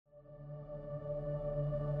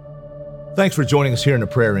Thanks for joining us here in the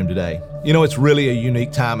prayer room today. You know, it's really a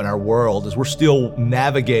unique time in our world as we're still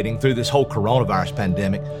navigating through this whole coronavirus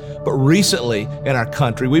pandemic. But recently in our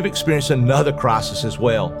country, we've experienced another crisis as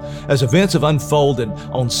well. As events have unfolded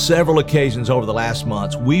on several occasions over the last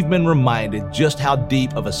months, we've been reminded just how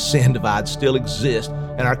deep of a sin divide still exists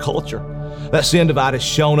in our culture. That sin divide has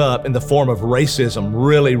shown up in the form of racism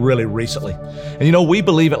really recently. And you know, we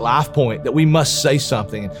believe at LifePoint that we must say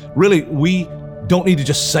something. And really, we don't need to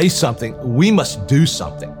just say something, we must do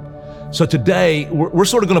something. So today, we're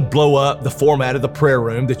sort of going to blow up the format of the prayer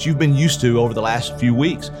room that you've been used to over the last few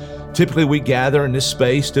weeks. Typically, we gather in this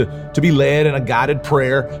space to be led in a guided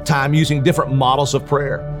prayer time using different models of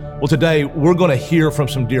prayer. Well, today, we're going to hear from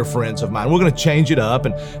some dear friends of mine. We're going to change it up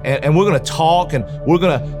and we're going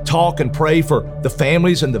to talk and pray for the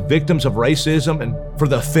families and the victims of racism and for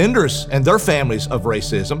the offenders and their families of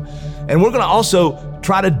racism. And we're going to also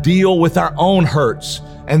try to deal with our own hurts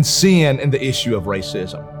and sin in the issue of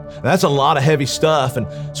racism. Now, that's a lot of heavy stuff. And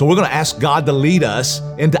so we're going to ask God to lead us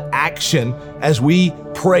into action as we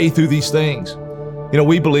pray through these things. You know,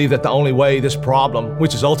 we believe that the only way this problem,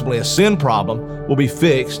 which is ultimately a sin problem, will be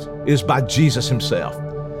fixed is by Jesus himself.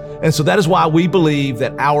 And so that is why we believe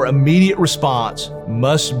that our immediate response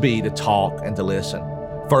must be to talk and to listen.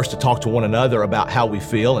 First, to talk to one another about how we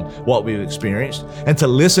feel and what we've experienced, and to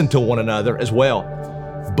listen to one another as well.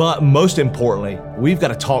 But most importantly, we've got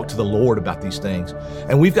to talk to the Lord about these things,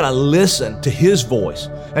 and we've got to listen to his voice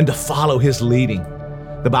and to follow his leading.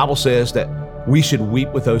 The Bible says that we should weep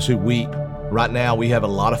with those who weep. Right now, we have a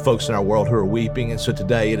lot of folks in our world who are weeping, and so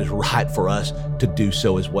today it is right for us to do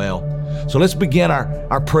so as well. So let's begin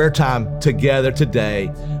our prayer time together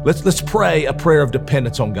today. Let's pray a prayer of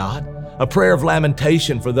dependence on God, a prayer of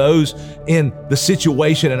lamentation for those in the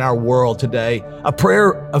situation in our world today, a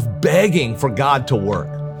prayer of begging for God to work.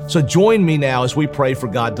 So join me now as we pray for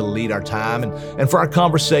God to lead our time and for our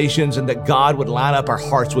conversations, and that God would line up our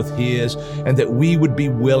hearts with his, and that we would be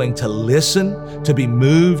willing to listen, to be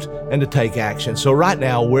moved, and to take action. So right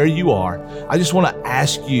now, where you are, I just want to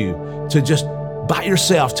ask you to just by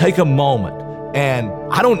yourself take a moment. And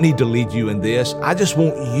I don't need to lead you in this. I just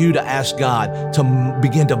want you to ask God to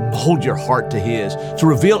begin to mold your heart to his, to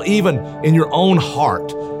reveal even in your own heart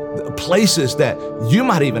places that you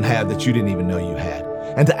might even have that you didn't even know you had.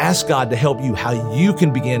 And to ask God to help you how you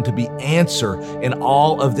can begin to be answer in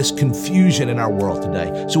all of this confusion in our world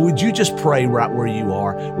today. So would you just pray right where you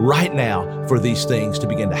are right now for these things to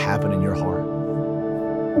begin to happen in your heart?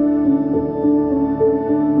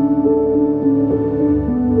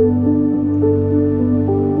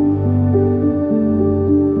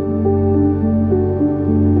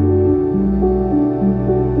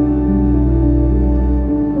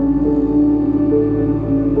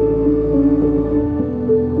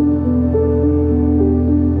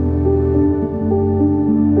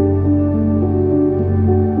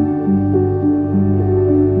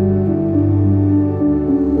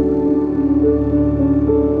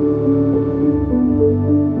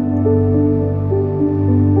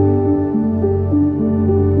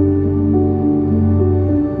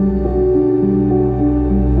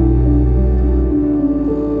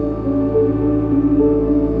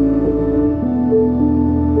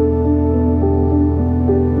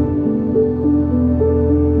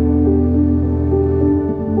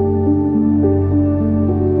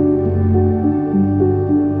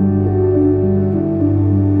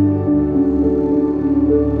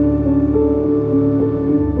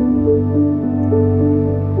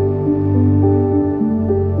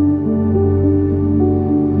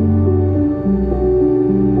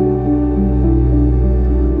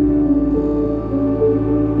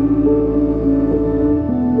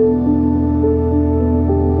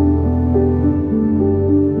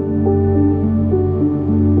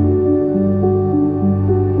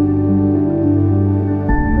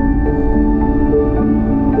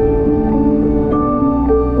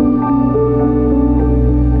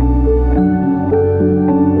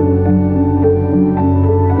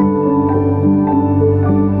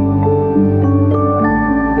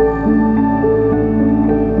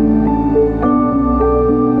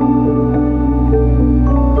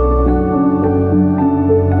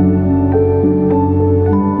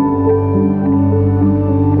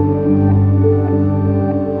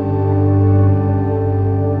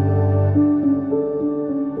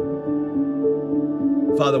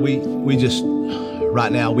 Father, we just,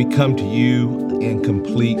 right now, we come to you in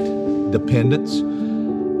complete dependence.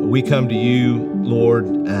 We come to you, Lord,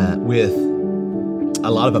 with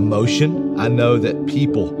a lot of emotion. I know that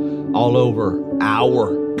people all over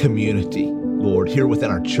our community, Lord, here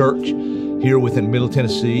within our church, here within Middle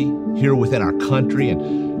Tennessee, here within our country,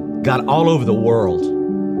 and God, all over the world,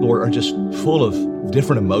 Lord, are just full of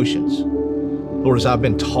different emotions. Lord, as I've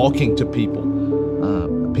been talking to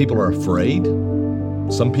people, people are afraid.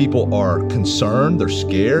 Some people are concerned, they're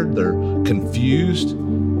scared, they're confused.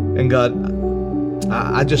 And God,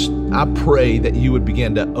 I pray that you would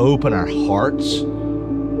begin to open our hearts,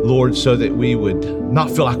 Lord, so that we would not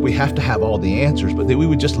feel like we have to have all the answers, but that we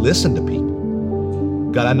would just listen to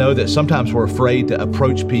people. God, I know that sometimes we're afraid to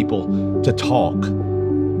approach people to talk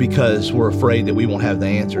because we're afraid that we won't have the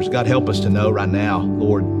answers. God, help us to know right now,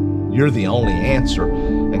 Lord, you're the only answer.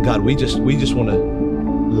 And God, we just want to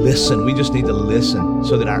listen. We just need to listen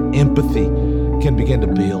so that our empathy can begin to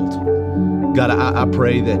build. God, I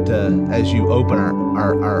pray that as you open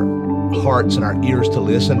our hearts and our ears to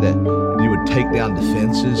listen, that you would take down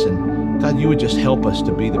defenses, and God, you would just help us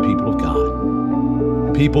to be the people of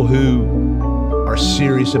God. People who are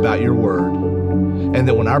serious about your word, and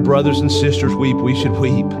that when our brothers and sisters weep, we should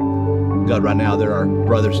weep. God, right now there are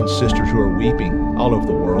brothers and sisters who are weeping all over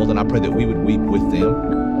the world, and I pray that we would weep with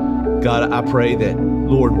them. God, I pray that,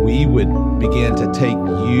 Lord, we would begin to take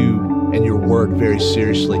you and your word very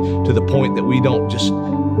seriously, to the point that we don't just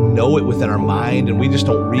know it within our mind and we just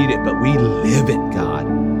don't read it, but we live it, God.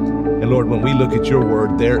 And Lord, when we look at your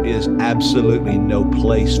word, there is absolutely no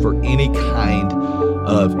place for any kind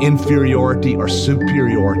of inferiority or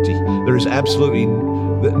superiority. There is absolutely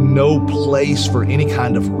no place for any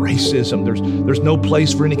kind of racism. There's no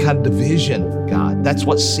place for any kind of division, God. That's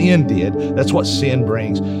what sin did. That's what sin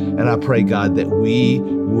brings. And I pray, God, that we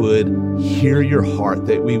would hear your heart,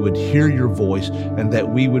 that we would hear your voice, and that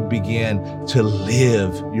we would begin to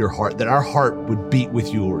live your heart, that our heart would beat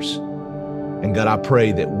with yours. And God, I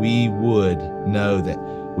pray that we would know that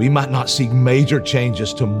we might not see major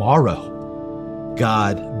changes tomorrow,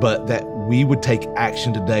 God, but that we would take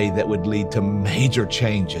action today that would lead to major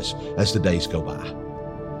changes as the days go by.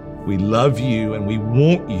 We love you and we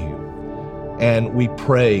want you, and we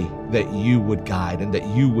pray that you would guide and that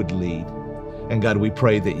you would lead. And God, we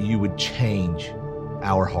pray that you would change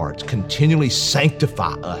our hearts, continually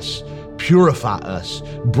sanctify us, purify us,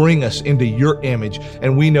 bring us into your image.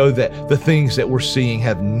 And we know that the things that we're seeing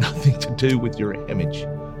have nothing to do with your image.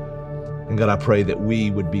 And God, I pray that we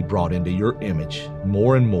would be brought into your image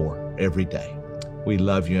more and more every day. We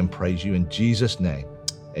love you and praise you in Jesus' name.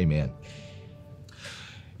 Amen.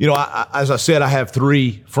 You know, as I said, I have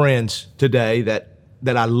 3 friends today that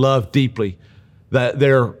I love deeply. That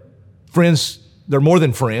they're friends, they're more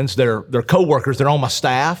than friends. They're co-workers. They're on my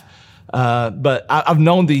staff. But I've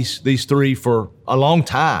known these 3 for a long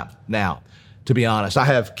time now, to be honest. I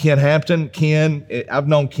have Ken Hampton. Ken, I've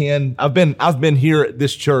known Ken. I've been here at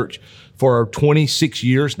this church for 26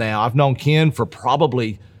 years now. I've known Ken for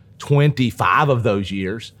probably 25 of those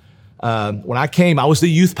years. When I came, I was the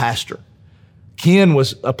youth pastor. Ken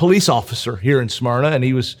was a police officer here in Smyrna, and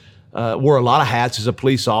he wore a lot of hats as a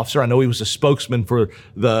police officer. I know he was a spokesman for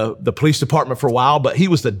the police department for a while, but he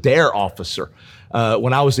was the DARE officer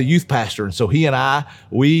when I was the youth pastor. And so he and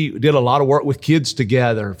we did a lot of work with kids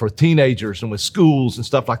together for teenagers and with schools and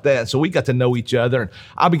stuff like that. And so we got to know each other, and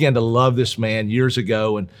I began to love this man years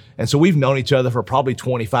ago. And so we've known each other for probably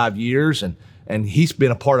 25 years, and he's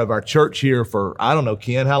been a part of our church here for, I don't know,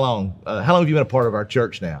 Ken, how long have you been a part of our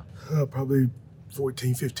church now? Probably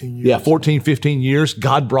 14, 15 years. Yeah, 14, 15 years.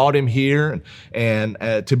 God brought him here and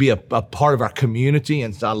to be a part of our community.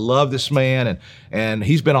 And so I love this man. And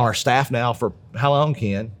he's been on our staff now for how long,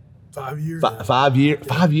 Ken? 5 years. 5 years?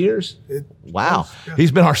 5 years? Wow. Yeah.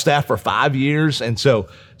 He's been our staff for 5 years. And so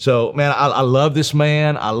man, I love this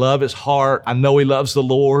man. I love his heart. I know he loves the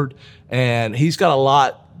Lord. And he's got a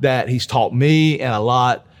lot that he's taught me and a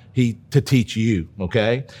lot to teach you,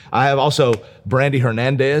 okay? I have also Brandy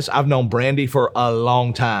Hernandez. I've known Brandy for a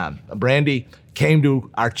long time. Brandy came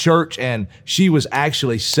to our church and she was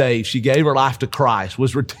actually saved. She gave her life to Christ,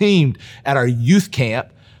 was redeemed at our youth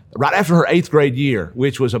camp right after her 8th grade year,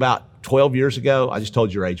 which was about 12 years ago. I just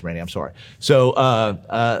told you your age, Brandy, I'm sorry. So,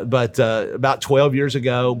 but about 12 years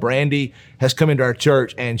ago, Brandy has come into our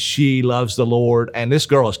church and she loves the Lord, and this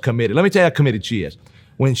girl is committed. Let me tell you how committed she is.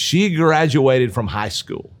 When she graduated from high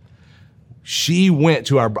school, she went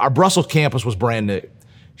to our Brussels campus was brand new.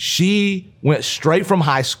 She went straight from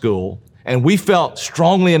high school, and we felt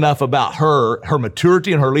strongly enough about her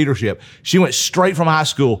maturity and her leadership. She went straight from high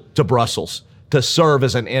school to Brussels to serve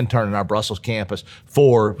as an intern in our Brussels campus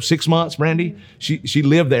for 6 months, Brandy. She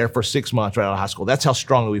lived there for 6 months right out of high school. That's how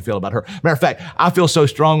strongly we feel about her. Matter of fact, I feel so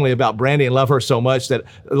strongly about Brandy and love her so much that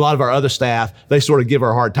a lot of our other staff, they sort of give her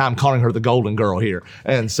a hard time calling her the golden girl here.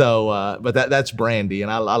 And so, but that's Brandy,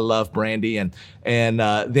 and I love Brandy. And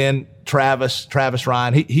then Travis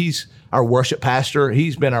Ryan, he's our worship pastor.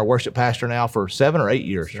 He's been our worship pastor now for 7 or 8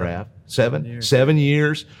 years, Trav. 7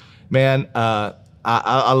 years. Man,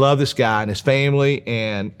 I love this guy and his family,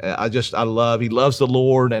 and he loves the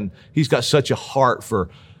Lord, and he's got such a heart for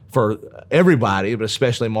everybody, but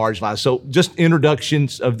especially marginalized. So just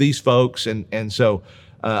introductions of these folks, and so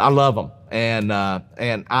I love them, and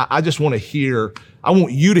I just want you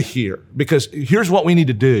to hear, because here's what we need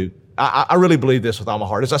to do. I really believe this with all my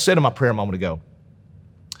heart. As I said in my prayer a moment ago,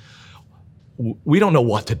 we don't know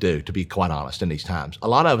what to do, to be quite honest, in these times. A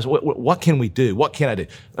lot of us, what can we do? What can I do?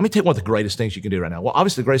 Let me tell you one of the greatest things you can do right now. Well,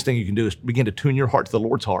 obviously, the greatest thing you can do is begin to tune your heart to the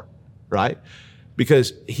Lord's heart, right?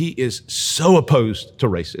 Because he is so opposed to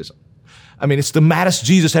racism. I mean, it's the maddest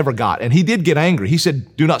Jesus ever got. And he did get angry. He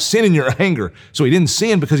said, do not sin in your anger. So he didn't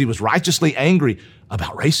sin because he was righteously angry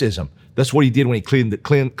about racism. That's what he did when he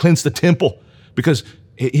cleansed the temple, because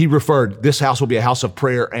he referred, this house will be a house of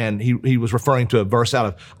prayer, and he was referring to a verse out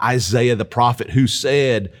of Isaiah the prophet, who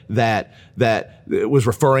said that it was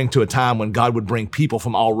referring to a time when God would bring people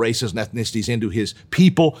from all races and ethnicities into his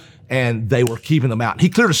people, and they were keeping them out. He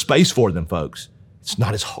cleared a space for them, folks. It's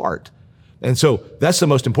not his heart. And so that's the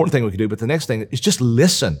most important thing we can do. But the next thing is just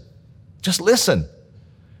listen. Just listen.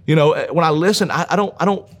 You know, when I listen, I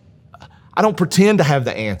don't pretend to have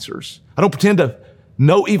the answers. I don't pretend to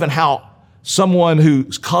know even how someone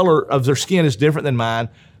whose color of their skin is different than mine.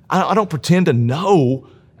 I don't pretend to know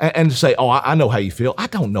and to say, oh, I know how you feel. I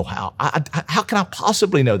don't know how. How can I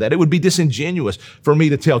possibly know that? It would be disingenuous for me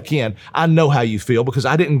to tell Ken, I know how you feel, because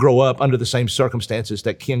I didn't grow up under the same circumstances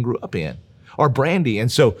that Ken grew up in, or Brandy.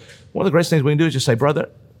 And so one of the greatest things we can do is just say, brother,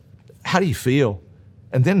 how do you feel?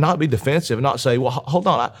 And then not be defensive and not say, well, hold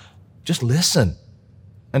on, just listen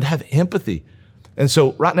and have empathy. And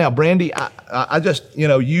so right now, Brandy, I just,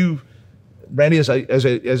 Brandy is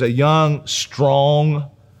a young, strong,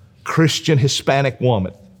 Christian Hispanic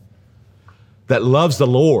woman that loves the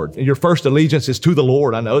Lord. And your first allegiance is to the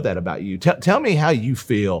Lord. I know that about you. Tell me how you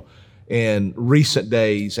feel in recent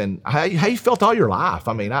days and how you felt all your life.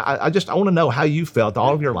 I mean, I want to know how you felt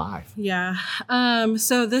all of your life. Yeah.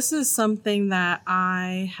 So this is something that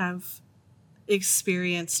I have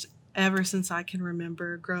experienced ever since I can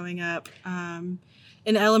remember growing up.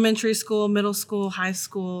 In elementary school, middle school, high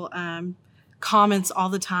school, comments all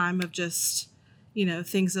the time of just,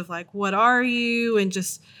 things of like, what are you? And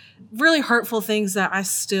just really hurtful things that I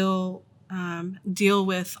still deal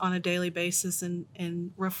with on a daily basis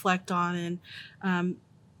and reflect on. And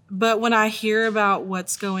but when I hear about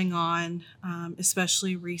what's going on,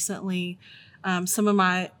 especially recently, some of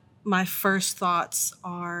my first thoughts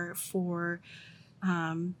are for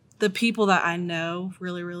the people that I know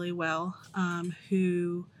really, really well,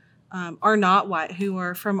 who are not white, who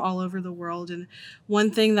are from all over the world. And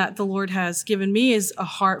one thing that the Lord has given me is a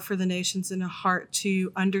heart for the nations and a heart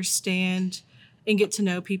to understand and get to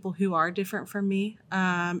know people who are different from me.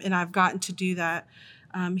 And I've gotten to do that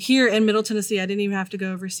here in Middle Tennessee. I didn't even have to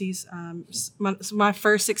go overseas. My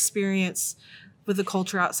first experience with the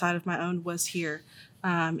culture outside of my own was here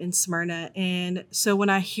in Smyrna. And so when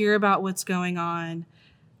I hear about what's going on,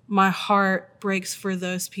 my heart breaks for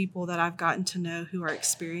those people that I've gotten to know who are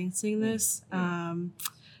experiencing this. And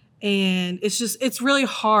it's really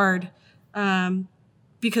hard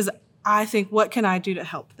because I think, what can I do to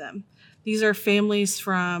help them? These are families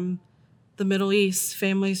from the Middle East,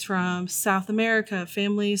 families from South America,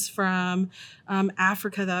 families from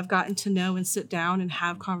Africa that I've gotten to know and sit down and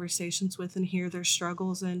have conversations with and hear their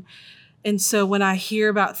struggles. And so when I hear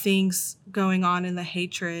about things going on in the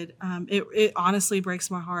hatred, it honestly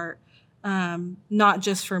breaks my heart, not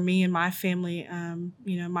just for me and my family.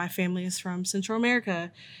 My family is from Central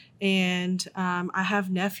America, and I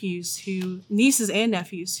have nieces and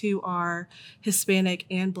nephews who are Hispanic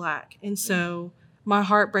and Black. And so my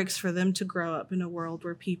heart breaks for them to grow up in a world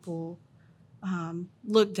where people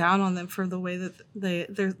look down on them for the way that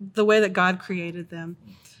the way that God created them.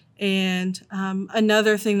 And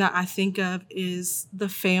another thing that I think of is the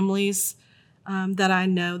families that I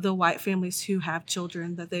know, the white families who have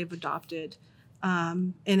children that they've adopted,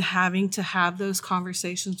 and having to have those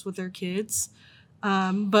conversations with their kids,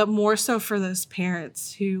 but more so for those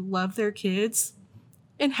parents who love their kids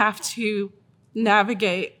and have to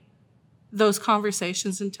navigate those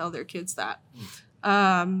conversations and tell their kids that.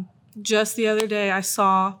 Just the other day, I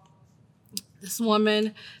saw this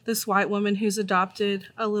white woman who's adopted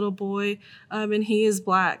a little boy, and he is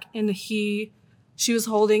Black, and she was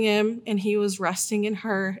holding him and he was resting in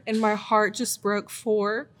her, and my heart just broke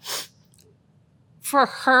for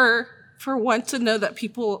her, for one, to know that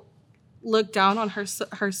people look down on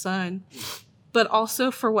her son, but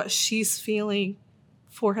also for what she's feeling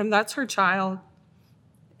for him. That's her child,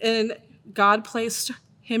 and God placed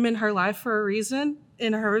him in her life for a reason,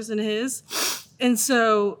 in hers and his. And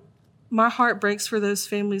so my heart breaks for those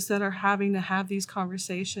families that are having to have these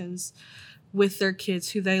conversations with their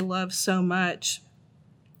kids who they love so much.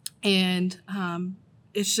 And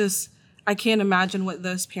it's just, I can't imagine what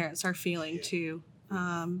those parents are feeling too,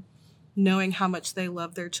 knowing how much they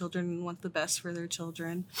love their children and want the best for their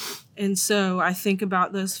children. And so I think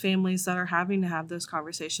about those families that are having to have those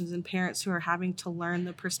conversations, and parents who are having to learn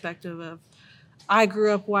the perspective of, I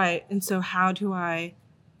grew up white, and so how do I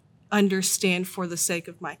understand for the sake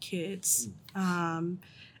of my kids? And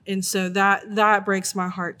so that breaks my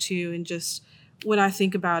heart too. And just when I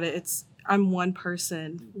think about it, I'm one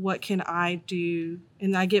person. What can I do?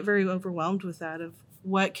 And I get very overwhelmed with that, of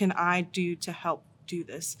what can I do to help do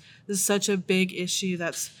this? This is such a big issue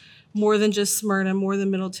that's more than just Smyrna, more than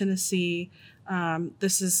Middle Tennessee.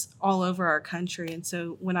 This is all over our country. And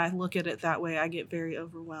so when I look at it that way, I get very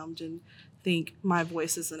overwhelmed and think my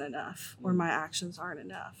voice isn't enough, or my actions aren't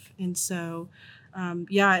enough. And so,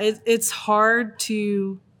 it's hard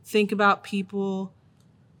to think about people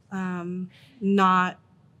not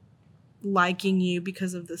liking you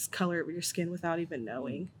because of this color of your skin without even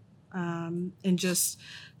knowing. And just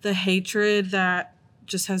the hatred that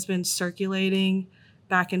just has been circulating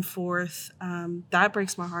back and forth, that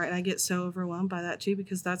breaks my heart. And I get so overwhelmed by that too,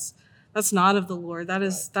 because that's not of the Lord. That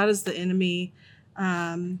is the enemy.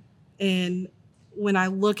 And when I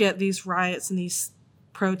look at these riots and these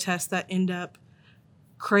protests that end up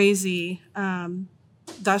crazy,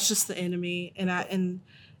 that's just the enemy. And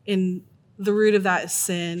the root of that is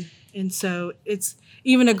sin. And so it's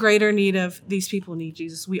even a greater need of, these people need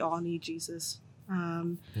Jesus. We all need Jesus.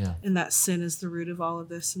 And that sin is the root of all of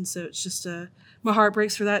this. And so it's just my heart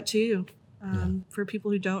breaks for that too, for people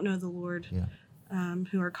who don't know the Lord,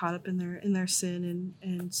 who are caught up in their sin.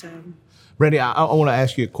 And so. Brandy, I want to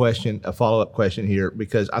ask you a follow-up question here,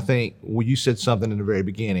 because I think you said something in the very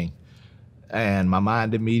beginning, and my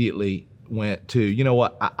mind immediately went to, you know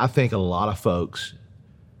what, I think a lot of folks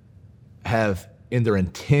have, in their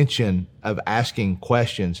intention of asking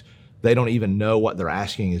questions, they don't even know what they're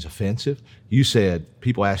asking is offensive. You said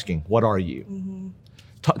people asking, what are you?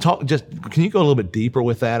 Mm-hmm. Can you go a little bit deeper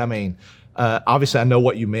with that? I mean, obviously I know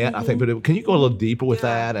what you meant, I think, but can you go a little deeper with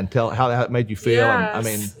that and tell how that made you feel?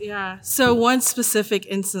 Yes, So one specific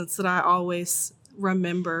instance that I always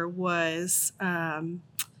remember was,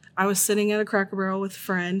 I was sitting at a Cracker Barrel with a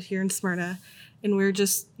friend here in Smyrna, and we were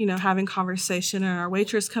just, having conversation, and our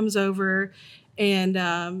waitress comes over,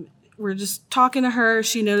 and we're just talking to her.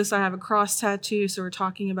 She noticed I have a cross tattoo, so we're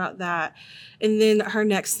talking about that. And then her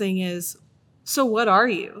next thing is, so what are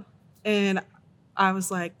you? And I was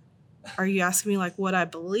like, are you asking me like what I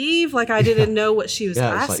believe? Like, I didn't know what she was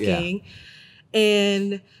asking.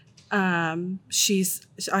 And I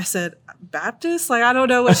said, Baptist? Like, I don't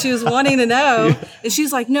know what she was wanting to know. And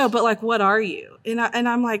she's like, no, but like, what are you? And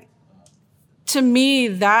I'm like, to me,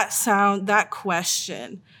 that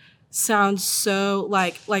question sounds so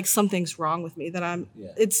like something's wrong with me, that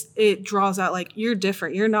it draws out like, you're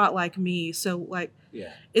different. You're not like me. So like,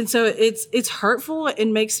 and so it's hurtful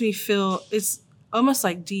and makes me feel, it's almost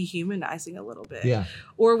like dehumanizing a little bit. Yeah.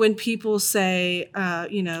 Or when people say,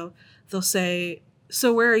 they'll say,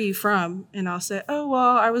 so where are you from? And I'll say, oh,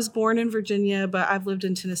 well, I was born in Virginia, but I've lived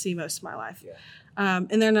in Tennessee most of my life. Yeah.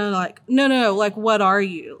 And they're like, no, like, what are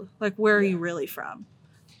you? Like, where are you really from?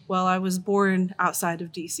 Well, I was born outside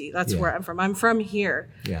of DC. That's where I'm from. I'm from here.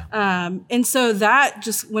 Yeah. And so that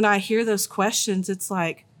just, when I hear those questions, it's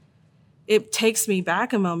like, it takes me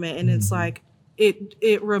back a moment, and it's like,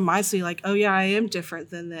 it reminds me like, oh yeah, I am different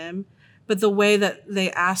than them. But the way that they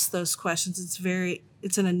ask those questions,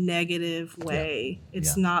 it's in a negative way.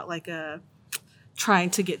 It's not like a trying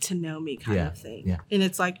to get to know me kind of thing. Yeah. And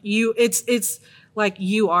it's like it's like,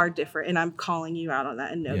 you are different, and I'm calling you out on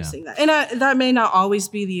that and noticing that. And that may not always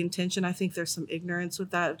be the intention. I think there's some ignorance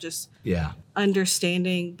with that, of just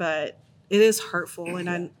understanding, but it is hurtful,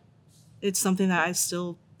 and it's something that I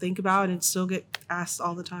still think about and still get asked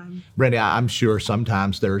all the time. Brandy, I'm sure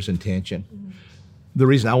sometimes there's intention. Mm-hmm. The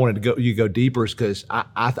reason I wanted to go deeper is because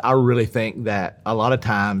I really think that a lot of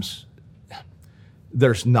times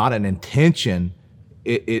there's not an intention.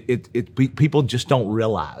 People just don't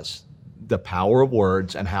realize the power of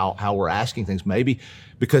words and how we're asking things. Maybe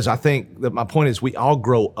because I think that my point is we all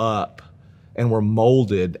grow up and we're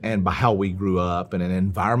molded and by how we grew up and an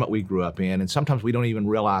environment we grew up in. And sometimes we don't even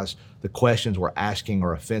realize the questions we're asking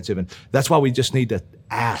are offensive. And that's why we just need to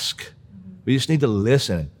ask. We just need to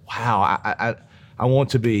listen. Wow, I want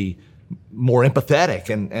to be more empathetic.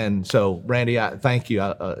 And so, Brandy, I thank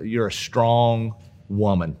you. You're a strong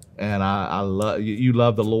woman, and I love you. You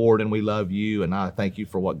love the Lord, and we love you. And I thank you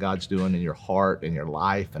for what God's doing in your heart and your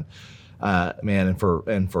life, and man,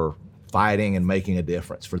 and for fighting and making a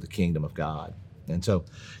difference for the kingdom of God. And so,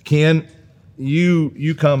 Ken,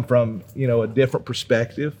 you come from a different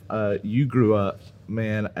perspective. You grew up,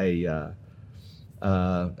 man, as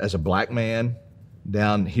a black man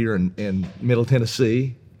down here in Middle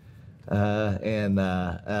Tennessee, and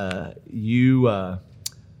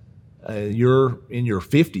you're in your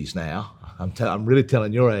 50s now. I'm really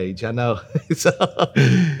telling your age. I know.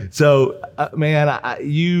 so man,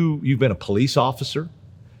 you've been a police officer.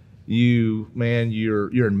 You're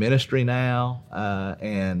in ministry now,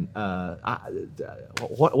 and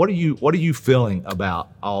what are you feeling about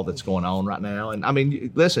all that's going on right now? And I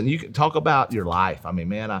mean, listen, you can talk about your life. I mean,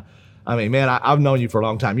 man, I've known you for a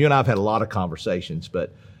long time. You and I have had a lot of conversations,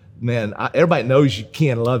 but man, everybody knows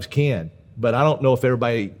Ken loves Ken, but I don't know if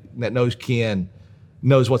everybody that knows Ken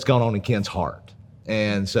knows what's going on in Ken's heart.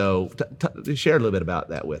 And so, share a little bit about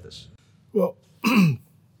that with us. Well,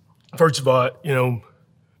 first of all,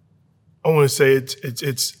 I want to say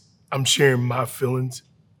it's I'm sharing my feelings.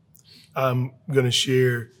 I'm going to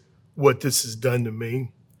share what this has done to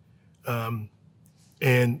me.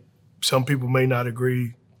 And some people may not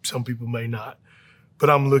agree, some people may not.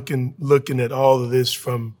 But I'm looking at all of this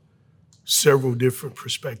from several different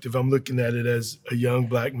perspectives. I'm looking at it as a young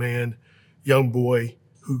black man, young boy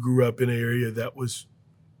who grew up in an area that was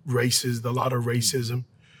racist, a lot of racism.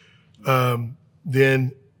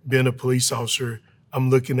 Then being a police officer, I'm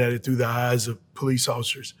looking at it through the eyes of police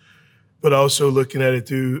officers, but also looking at it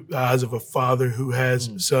through the eyes of a father who has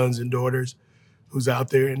sons and daughters who's out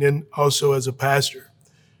there, and then also as a pastor.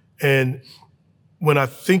 And when I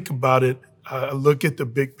think about it, I look at the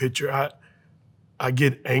big picture, I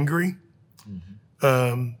get angry.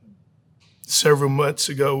 Several months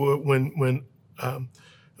ago when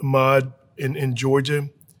Ahmaud in Georgia,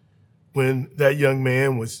 when that young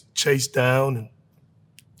man was chased down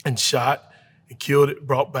and shot and killed, it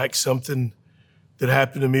brought back something that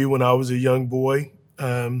happened to me when I was a young boy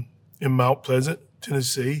in Mount Pleasant,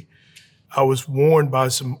 Tennessee. I was warned by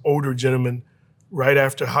some older gentlemen right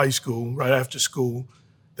after school,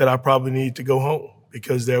 that I probably needed to go home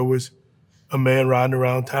because there was a man riding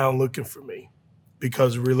around town looking for me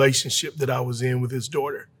because of a relationship that I was in with his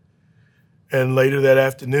daughter. And later that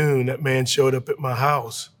afternoon, that man showed up at my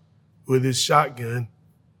house with his shotgun,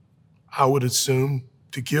 I would assume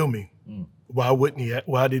to kill me. Why wouldn't he?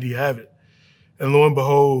 Why did he have it? And lo and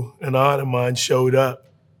behold, an aunt of mine showed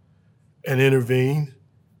up and intervened,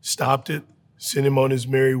 stopped it, sent him on his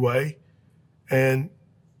merry way, and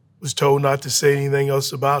was told not to say anything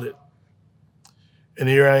else about it. And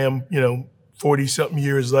here I am, 40-something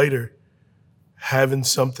years later, having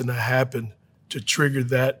something to happen to trigger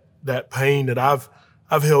that pain that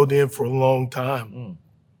I've held in for a long time.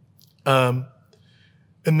 And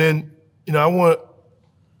then, I want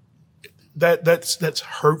that's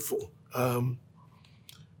hurtful.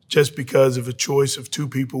 Just because of a choice of two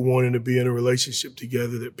people wanting to be in a relationship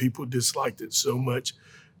together, that people disliked it so much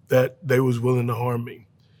that they was willing to harm me.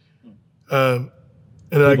 And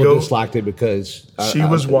people disliked it because she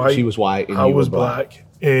was white. She was white, and I was black.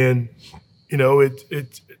 And I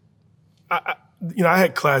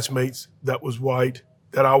had classmates that was white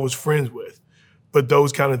that I was friends with, but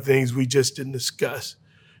those kind of things we just didn't discuss.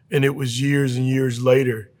 And it was years and years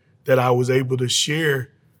later that I was able to share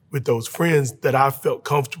with those friends, that I felt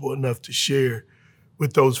comfortable enough to share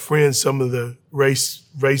with those friends some of the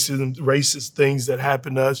racist things that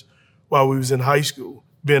happened to us while we was in high school.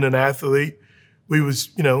 Being an athlete, we was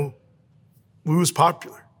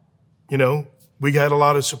popular. We had a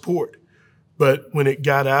lot of support. But when it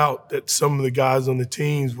got out that some of the guys on the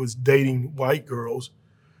teams was dating white girls,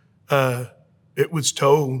 it was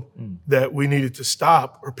told that we needed to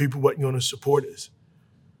stop or people wasn't going to support us.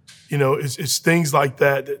 It's things like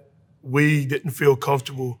that we didn't feel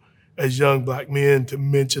comfortable as young black men to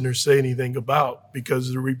mention or say anything about because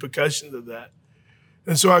of the repercussions of that.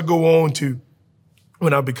 And so I go on to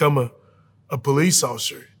when I become a police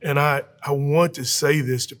officer, and I want to say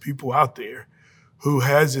this to people out there who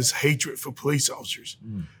has this hatred for police officers.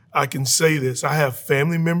 I can say this. I have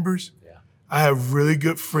family members. Yeah. I have really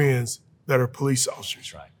good friends that are police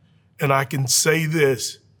officers. Right. And I can say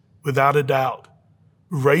this, without a doubt.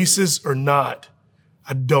 Racist or not,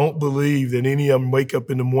 I don't believe that any of them wake up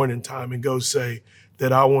in the morning time and go say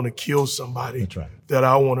that I want to kill somebody, That's right. that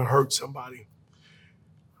I want to hurt somebody.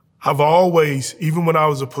 I've always, even when I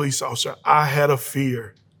was a police officer, I had a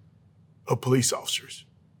fear of police officers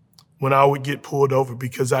when I would get pulled over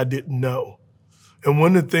because I didn't know. And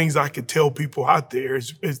one of the things I could tell people out there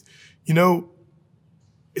is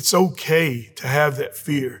it's okay to have that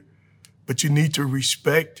fear, but you need to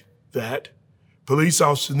respect that. Police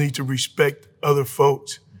officers need to respect other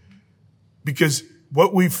folks, because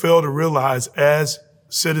what we fail to realize as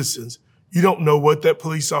citizens, you don't know what that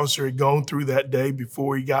police officer had gone through that day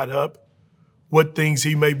before he got up, what things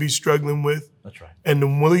he may be struggling with. That's right. And the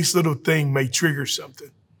least little thing may trigger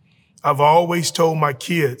something. I've always told my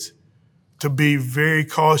kids to be very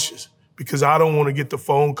cautious, because I don't want to get the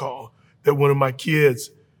phone call that one of my kids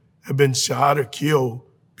have been shot or killed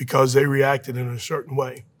because they reacted in a certain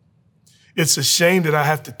way. It's a shame that I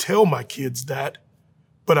have to tell my kids that,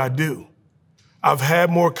 but I do. I've had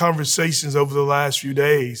more conversations over the last few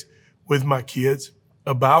days with my kids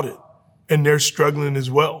about it, and they're struggling as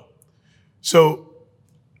well. So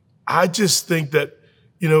I just think that,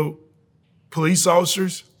 police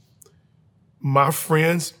officers, my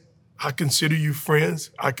friends, I consider you friends.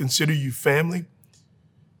 I consider you family.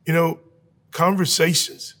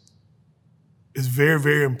 Conversations is very,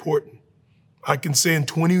 very important. I can say in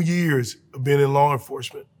 20 years of being in law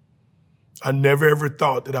enforcement, I never ever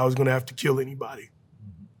thought that I was going to have to kill anybody.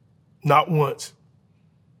 Not once.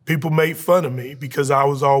 People made fun of me because I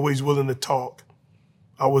was always willing to talk.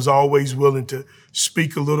 I was always willing to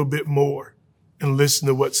speak a little bit more and listen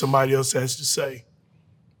to what somebody else has to say.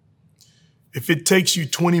 If it takes you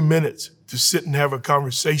 20 minutes to sit and have a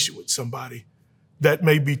conversation with somebody, that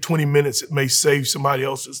may be 20 minutes. It may save somebody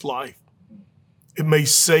else's life. It may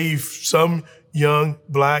save some young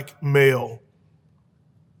black male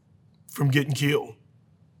from getting killed.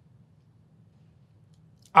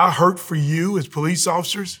 I hurt for you as police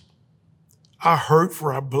officers. I hurt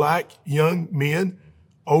for our black young men,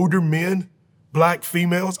 older men, black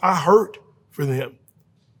females. I hurt for them.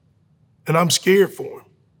 And I'm scared for them.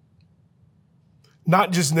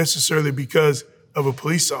 Not just necessarily because of a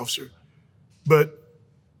police officer, but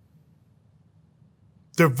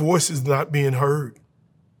their voice is not being heard.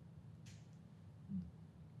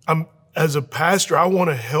 As a pastor, I want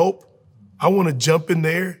to help. I want to jump in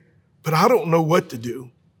there, but I don't know what to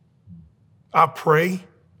do. I pray,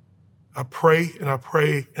 and I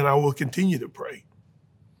pray, and I will continue to pray.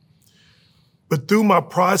 But through my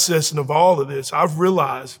processing of all of this, I've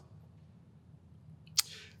realized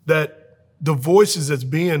that the voices that's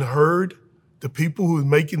being heard, the people who are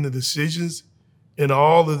making the decisions in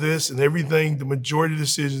all of this and everything, the majority of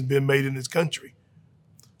decisions being made in this country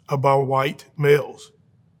about white males.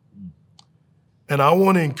 And I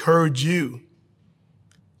want to encourage you,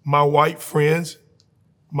 my white friends,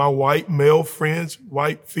 my white male friends,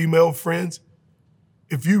 white female friends,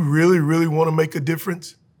 if you really, really want to make a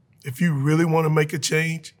difference, if you really want to make a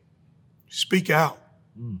change, speak out.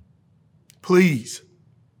 Please.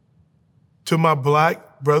 To my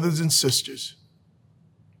black brothers and sisters,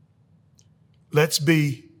 let's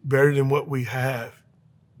be better than what we have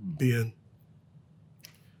been.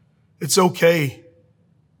 It's okay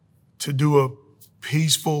to do a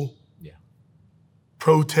peaceful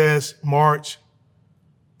protest, march,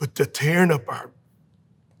 but to tearing up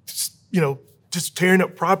just tearing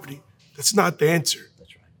up property, that's not the answer.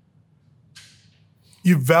 That's right.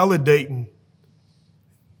 You're validating,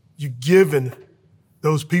 you're giving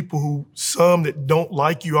those people some that don't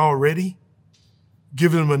like you already,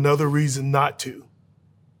 giving them another reason not to.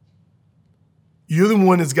 You're the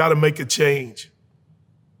one that's got to make a change.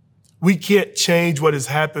 We can't change what has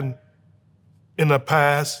happened in the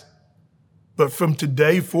past, but from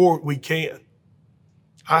today forward, we can.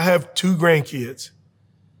 I have 2 grandkids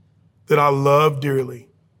that I love dearly,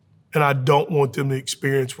 and I don't want them to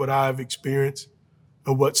experience what I've experienced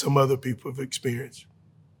or what some other people have experienced.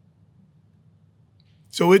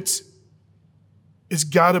 So it's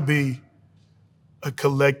got to be a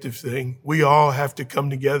collective thing. We all have to come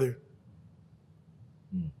together.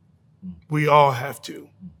 We all have to.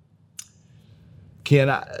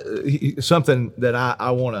 Ken, something that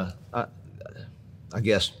I want to, I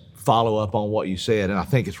guess, follow up on what you said, and I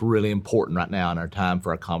think it's really important right now in our time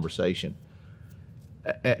for our conversation,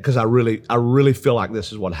 because I really feel like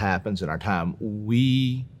this is what happens in our time.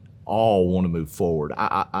 We all want to move forward.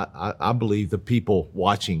 I believe the people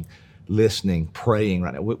watching listening, praying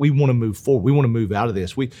right now. We want to move forward. We want to move out of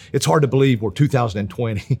this. It's hard to believe we're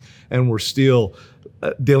 2020 and we're still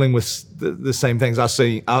dealing with the same things. I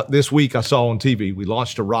see this week I saw on TV, we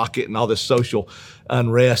launched a rocket and all this social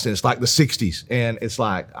unrest, and it's like the 60s. And it's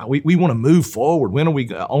like, we want to move forward. When are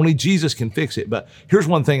we, only Jesus can fix it. But here's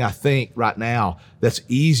one thing I think right now that's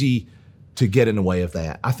easy to get in the way of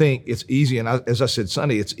that. I think it's easy, and as I said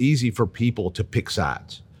Sunday, it's easy for people to pick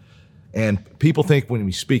sides. And people think when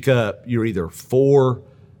we speak up, you're either for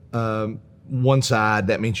one side,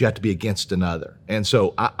 that means you have to be against another. And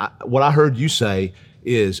so what I heard you say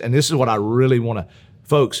is, and this is what I really want to,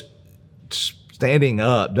 folks, standing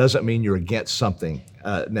up doesn't mean you're against something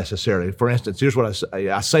necessarily. For instance, here's what I say.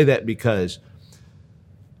 I say that because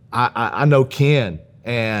I know Ken,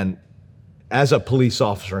 and as a police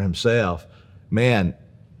officer himself, man,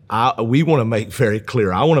 we want to make very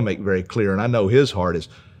clear. I want to make very clear, and I know his heart is,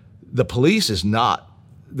 the police is not,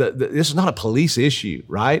 this is not a police issue,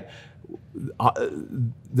 right?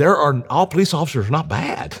 All police officers are not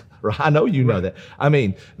bad, right? I know you know that. I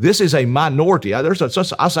mean, this is a minority. I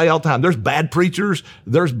say all the time, there's bad preachers,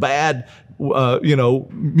 there's bad,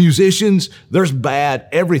 musicians, there's bad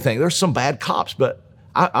everything. There's some bad cops, but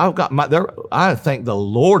I thank the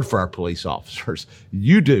Lord for our police officers.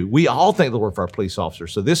 You do. We all thank the Lord for our police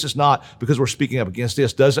officers. So this is not because we're speaking up against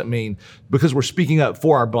this, doesn't mean because we're speaking up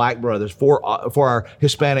for our black brothers, for our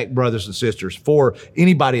Hispanic brothers and sisters, for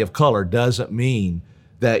anybody of color, doesn't mean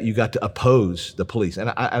that you got to oppose the police. And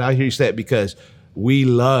I hear you say it because we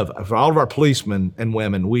love, for all of our policemen and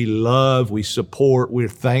women, we love, we support, we're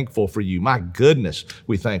thankful for you. My goodness,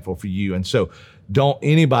 we're thankful for you. And so don't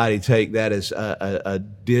anybody take that as a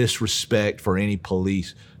disrespect for any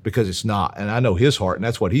police, because it's not. And I know his heart, and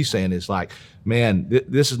that's what he's saying is like, man,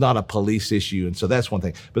 this is not a police issue. And so that's one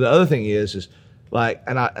thing. But the other thing is like,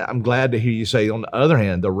 and I'm glad to hear you say, on the other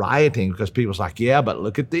hand, the rioting, because people's like, yeah, but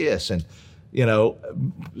look at this. And,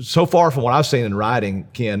 so far from what I've seen in rioting,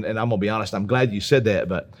 Ken, and I'm going to be honest, I'm glad you said that,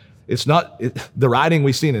 but it's not, the rioting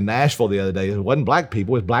we seen in Nashville the other day, it wasn't black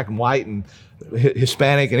people, it was black and white and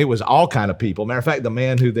Hispanic, and it was all kind of people. Matter of fact, the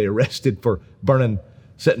man who they arrested for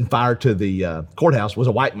setting fire to the courthouse was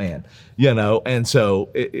a white man, and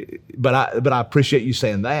so, but I appreciate you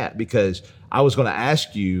saying that, because I was going to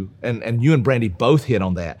ask you, and you and Brandy both hit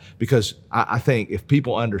on that, because I think if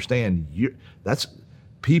people understand, that's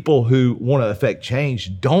people who want to affect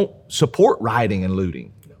change don't support rioting and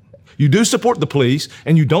looting. You do support the police,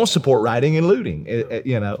 and you don't support rioting and looting,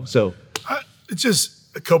 so. It's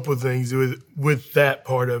just a couple of things with that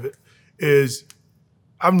part of it is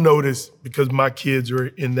I've noticed, because my kids are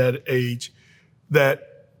in that age,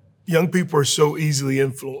 that young people are so easily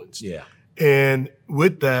influenced. Yeah. And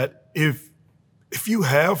with that, if you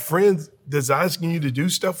have friends that's asking you to do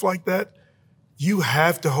stuff like that, you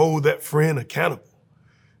have to hold that friend accountable.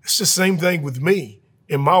 It's the same thing with me.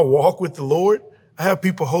 In my walk with the Lord, I have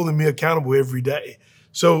people holding me accountable every day.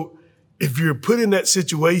 So if you're put in that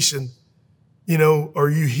situation, or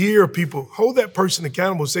you hear people, hold that person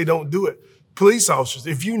accountable, say don't do it. Police officers,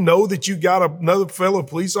 if you know that you got another fellow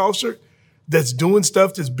police officer that's doing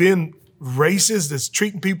stuff that's being racist, that's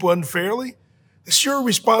treating people unfairly, it's your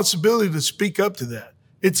responsibility to speak up to that.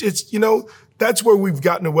 It's that's where we've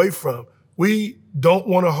gotten away from. We don't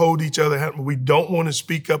want to hold each other accountable. We don't want to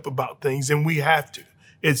speak up about things, and we have to.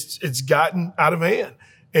 It's gotten out of hand.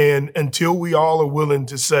 And until we all are willing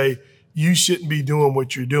to say, you shouldn't be doing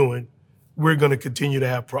what you're doing, we're going to continue to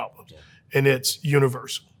have problems. Yeah. And it's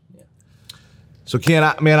universal. Yeah. So Ken,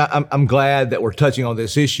 I'm glad that we're touching on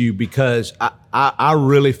this issue, because I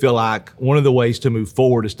really feel like one of the ways to move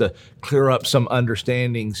forward is to clear up some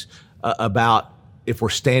understandings about if we're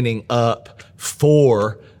standing up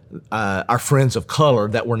for our friends of color,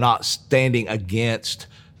 that we're not standing against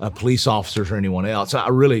police officers or anyone else. I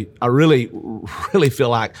really feel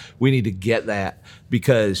like we need to get that,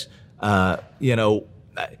 because,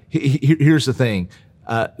 here's the thing.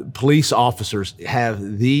 Police officers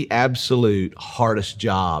have the absolute hardest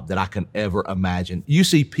job that I can ever imagine. You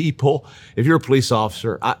see people, if you're a police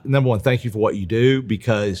officer, number one, thank you for what you do,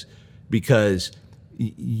 because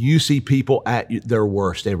you see people at their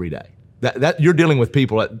worst every day. That you're dealing with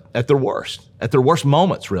people at their worst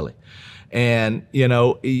moments, really. And,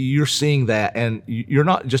 you're seeing that, and you're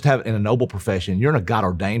not just having a noble profession, you're in a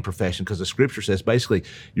God-ordained profession, because the scripture says basically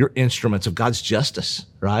you're instruments of God's justice,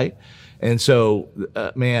 right? And so,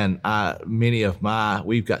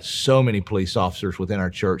 we've got so many police officers within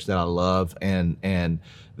our church that I love and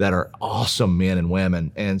that are awesome men and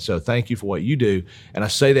women. And so thank you for what you do. And I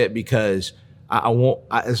say that because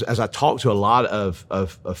as I talk to a lot of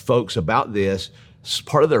folks about this,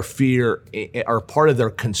 part of their fear or part of their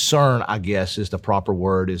concern, I guess is the proper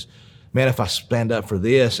word, is, man, if I stand up for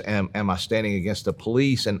this, am I standing against the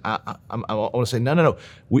police? And I want to say, no.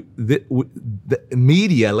 The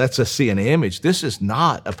media lets us see an image. This is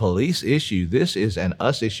not a police issue. This is an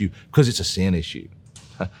us issue because it's a sin issue.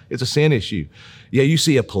 It's a sin issue. Yeah, you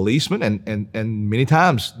see a policeman, and many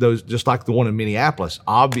times those, just like the one in Minneapolis.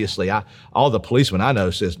 Obviously, all the policemen I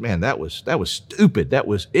know says, man, that was stupid, that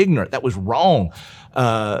was ignorant, that was wrong,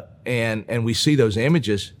 and we see those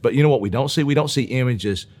images. But you know what we don't see? We don't see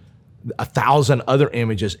images, 1,000 other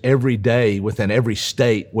images every day within every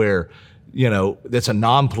state where, you know, that's a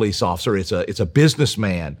non-police officer, it's a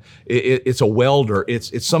businessman, it's a welder,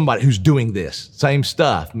 it's somebody who's doing this same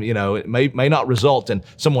stuff. You know, it may not result in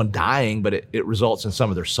someone dying, but it results in some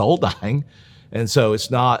of their soul dying. And so it's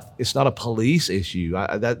not a police issue.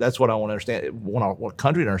 That's what I want to understand. Want our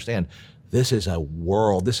country to understand. This is a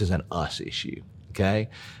world. This is an us issue. Okay,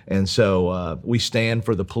 and so we stand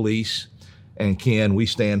for the police. And Ken, we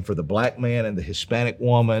stand for the black man and the Hispanic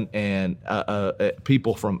woman and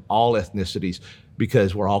people from all ethnicities,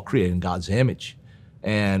 because we're all created in God's image.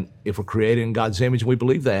 And if we're created in God's image and we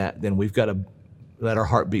believe that, then we've got to let our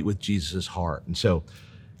heart beat with Jesus' heart. And so,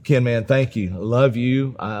 Ken, man, thank you. I love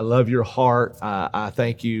you. I love your heart. I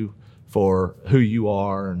thank you for who you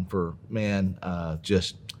are and for, man,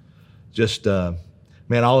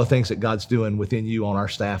 man, all the things that God's doing within you on our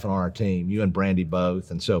staff and on our team, you and Brandy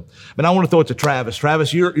both. And so, I want to throw it to Travis.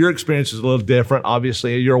 Travis, your experience is a little different.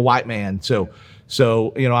 Obviously, you're a white man. So,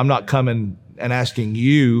 you know, I'm not coming and asking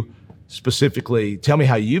you specifically, tell me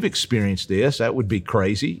how you've experienced this. That would be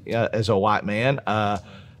crazy as a white man.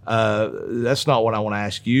 That's not what I want to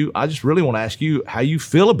ask you. I just really want to ask you how you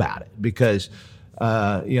feel about it, because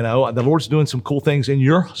you know, the Lord's doing some cool things in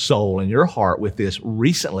your soul and your heart with this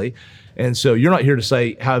recently. And so you're not here to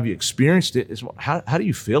say, how have you experienced it? It's how do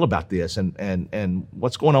you feel about this, and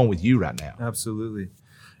what's going on with you right now? Absolutely.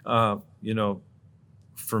 You know,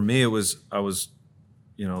 for me, I was,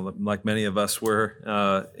 you know, like many of us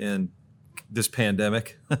were in this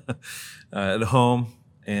pandemic at home,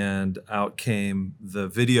 and out came the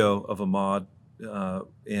video of Ahmaud,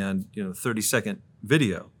 and, you know, 30-second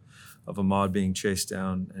video of Ahmaud being chased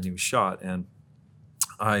down and he was shot. And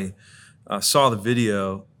I saw the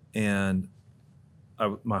video, and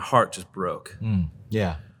my heart just broke.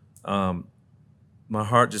 Yeah. My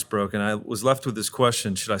heart just broke, and I was left with this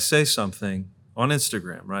question: should I say something on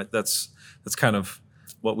Instagram? Right. That's kind of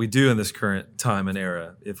what we do in this current time and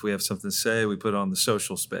era. If we have something to say, we put it on the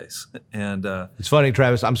social space. And it's funny,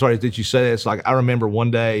 Travis. I'm sorry that you said this. Like, I remember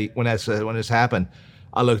one day when this happened,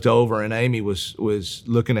 I looked over and Amy was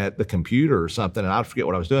looking at the computer or something, and I forget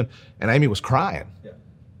what I was doing, and Amy was crying. Yeah.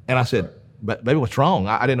 And I said, "But baby, what's wrong?"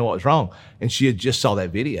 I didn't know what was wrong. And she had just saw that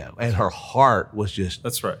video, and her heart was just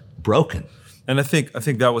broken. And I think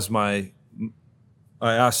that was I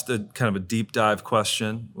asked a kind of a deep dive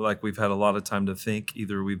question, like we've had a lot of time to think.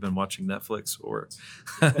 Either we've been watching Netflix or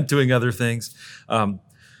doing other things.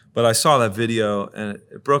 But I saw that video, and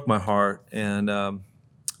it broke my heart. And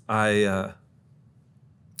I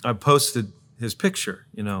posted his picture,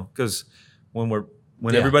 you know, because when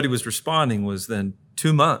everybody was responding was then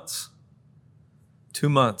 2 months. 2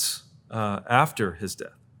 months after his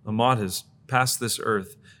death. Ahmaud has passed this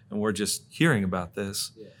earth, and we're just hearing about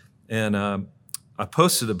this. Yeah. And I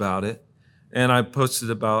posted about it, and I posted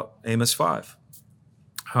about Amos 5,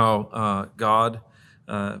 how God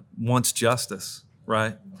wants justice,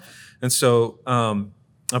 right? And so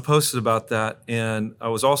I posted about that, and I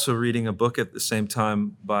was also reading a book at the same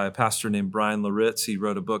time by a pastor named Brian Laritz. He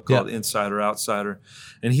wrote a book called Insider Outsider,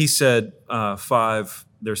 and he said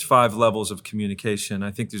there's 5 levels of communication.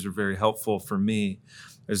 I think these are very helpful for me.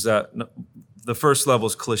 Is that the first level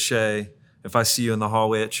is cliche. If I see you in the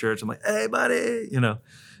hallway at church, I'm like, "Hey, buddy," you know,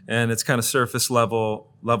 and it's kind of surface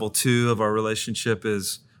level. Level 2 of our relationship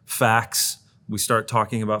is facts. We start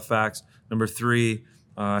talking about facts. Number 3,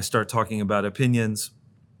 I start talking about opinions.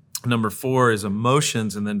 Number 4 is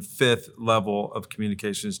emotions, and then 5th level of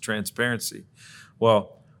communication is transparency.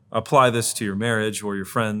 Well, apply this to your marriage or your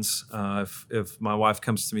friends. If my wife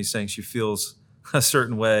comes to me saying she feels a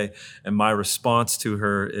certain way, and my response to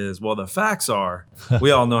her is, "Well, the facts are," we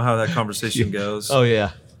all know how that conversation goes. Oh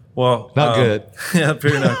yeah. Well, not good. Yeah,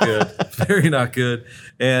 very not good. Very not good.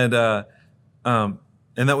 And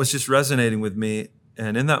that was just resonating with me.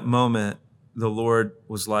 And in that moment, the Lord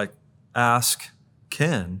was like, "Ask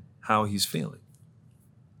Ken how he's feeling."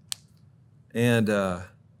 And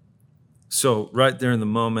so right there in the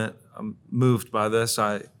moment, I'm moved by this.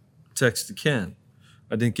 I texted Ken.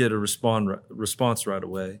 I didn't get a response right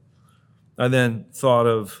away. I then thought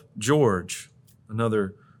of George,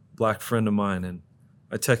 another black friend of mine, and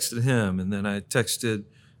I texted him, and then I texted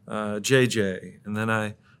JJ, and then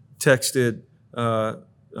I texted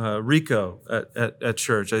Rico at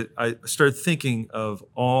church. I started thinking of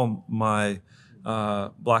all my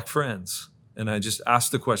black friends, and I just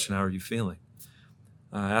asked the question, how are you feeling?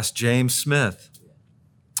 I asked James Smith,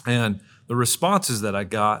 and the responses that I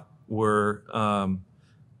got were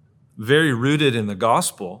very rooted in the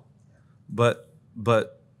gospel, but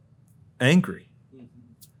angry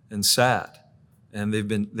and sad, and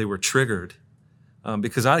they were triggered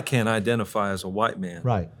because I can't identify as a white man.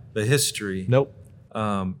 Right. The history. Nope.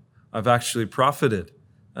 I've actually profited,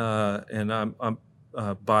 and I'm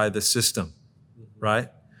by the system, right?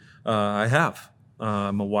 I have.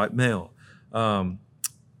 I'm a white male.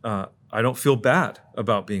 I don't feel bad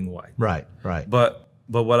about being white. Right. Right. But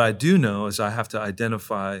what I do know is I have to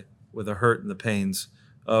identify with the hurt and the pains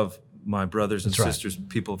of my brothers and sisters,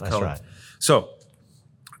 people of color. Right. So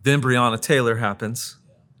then Breonna Taylor happens,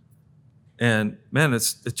 and man,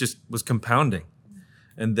 it just was compounding.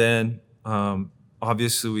 And then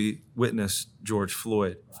obviously we witnessed George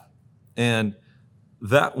Floyd, and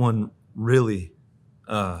that one really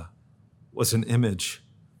was an image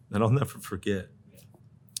that I'll never forget.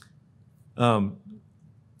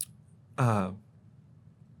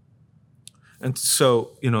 And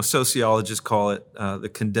so, sociologists call it the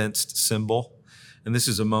condensed symbol. And this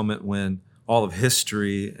is a moment when all of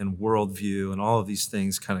history and worldview and all of these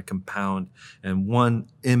things kind of compound, and one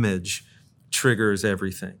image triggers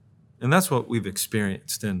everything. And that's what we've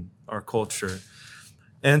experienced in our culture.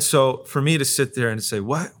 And so for me to sit there and say,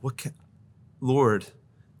 Lord,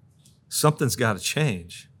 something's got to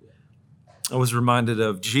change. I was reminded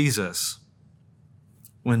of Jesus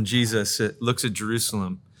when Jesus looks at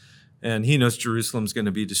Jerusalem, and he knows Jerusalem's going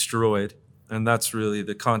to be destroyed. And that's really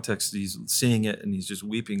the context. He's seeing it, and he's just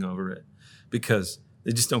weeping over it because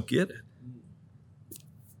they just don't get it.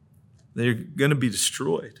 They're going to be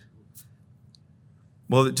destroyed.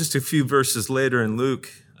 Well, just a few verses later in Luke,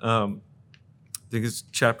 I think it's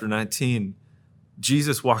chapter 19,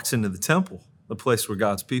 Jesus walks into the temple, the place where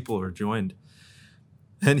God's people are joined.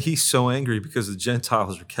 And he's so angry because the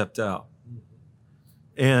Gentiles are kept out.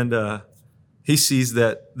 And he sees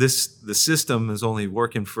that the system is only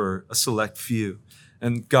working for a select few,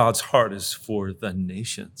 and God's heart is for the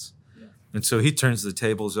nations. Yeah. And so he turns the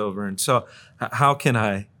tables over. And so how can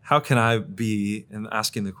I be, and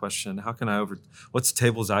asking the question, what's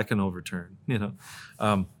tables I can overturn?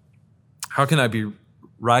 How can I be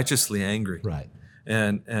righteously angry? Right.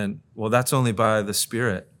 And well, that's only by the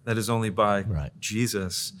Spirit. That is only by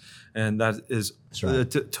Jesus. And that is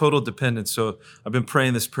total dependence. So I've been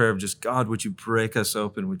praying this prayer of just, God, would you break us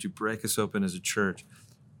open? Would you break us open as a church?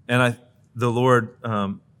 And the Lord,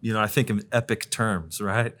 I think in epic terms,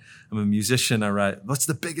 right? I'm a musician. I write, what's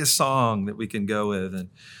the biggest song that we can go with? And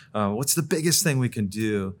what's the biggest thing we can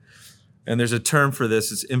do? And there's a term for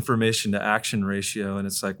this. It's information to action ratio. And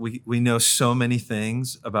it's like we know so many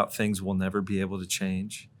things about things we'll never be able to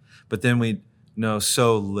change. But then we know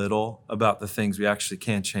so little about the things we actually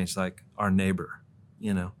can change, like our neighbor,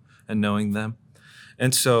 and knowing them.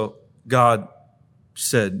 And so God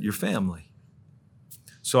said, your family.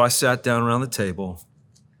 So I sat down around the table,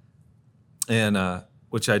 and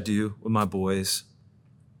which I do with my boys,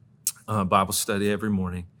 Bible study every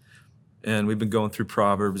morning. And we've been going through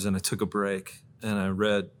Proverbs, and I took a break, and I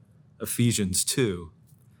read Ephesians 2.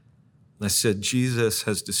 And I said, Jesus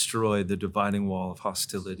has destroyed the dividing wall of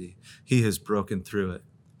hostility. He has broken through it.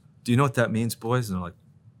 Do you know what that means, boys? And they're like,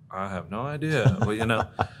 I have no idea. Well,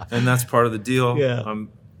 and that's part of the deal. Yeah.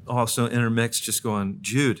 I'm also intermixed, just going,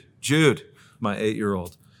 Jude, my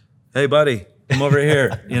 8-year-old. Hey, buddy, come over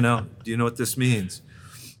here. Do you know what this means?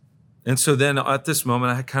 And so then at this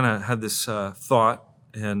moment, I kind of had this thought,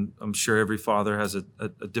 and I'm sure every father has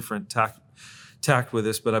a different tact with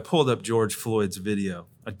this, but I pulled up George Floyd's video.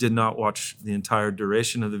 I did not watch the entire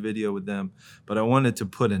duration of the video with them, but I wanted to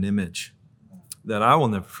put an image that I will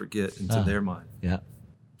never forget into their mind. Yeah.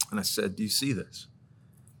 And I said, do you see this?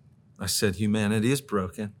 I said, humanity is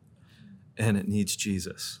broken, and it needs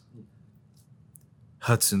Jesus.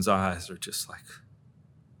 Hudson's eyes are just like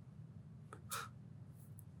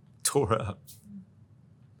tore up.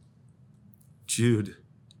 Jude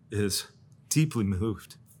is deeply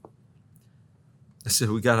moved. I said,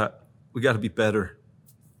 we gotta be better.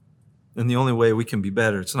 And the only way we can be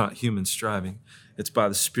better, it's not human striving, it's by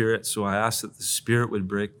the Spirit. So I asked that the Spirit would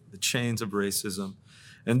break the chains of racism.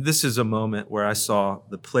 And this is a moment where I saw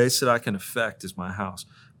the place that I can affect is my house.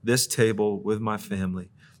 This table with my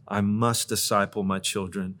family. I must disciple my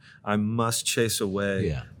children. I must chase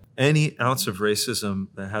away any ounce of racism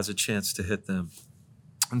that has a chance to hit them.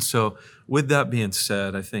 And so with that being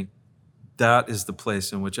said, I think that is the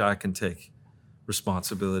place in which I can take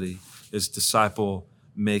responsibility, is disciple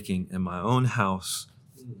making in my own house.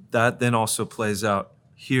 That then also plays out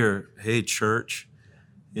here. Hey, church,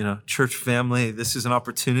 church family, this is an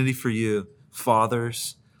opportunity for you,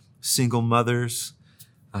 fathers, single mothers,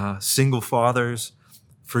 single fathers,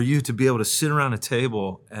 for you to be able to sit around a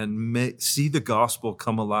table and see the gospel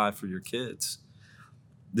come alive for your kids.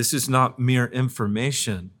 This is not mere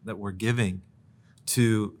information that we're giving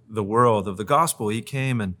to the world of the gospel. He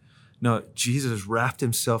came and, no, Jesus wrapped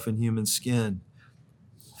himself in human skin,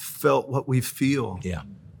 felt what we feel,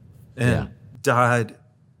 and died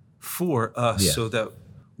for us so that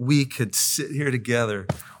we could sit here together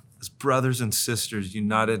as brothers and sisters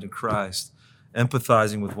united in Christ,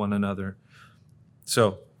 empathizing with one another.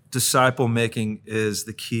 So disciple making is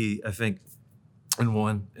the key, I think, in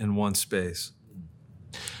one space.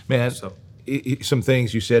 Man, some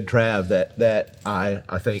things you said, Trav, that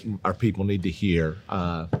I think our people need to hear.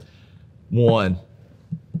 One,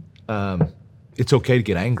 it's okay to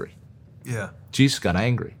get angry. Yeah. Jesus got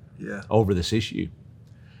angry over this issue.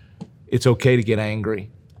 It's okay to get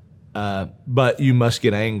angry, but you must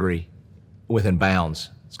get angry within bounds.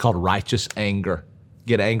 It's called righteous anger.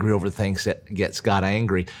 Get angry over things that gets God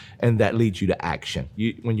angry, and that leads you to action.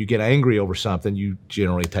 When you get angry over something, you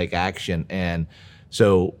generally take action, and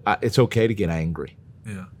so it's okay to get angry.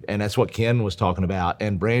 Yeah. And that's what Ken was talking about.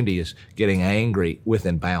 And Brandy is getting angry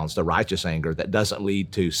within bounds, the righteous anger that doesn't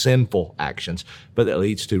lead to sinful actions, but that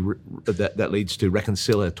leads to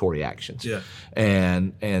reconciliatory actions. Yeah.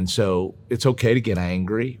 And so it's okay to get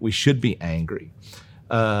angry. We should be angry.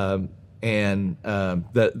 The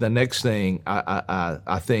next thing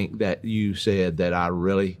I think that you said that I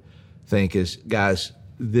really think is, guys,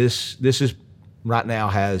 this is right now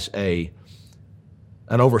has an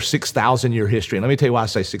over 6,000 year history. And let me tell you why I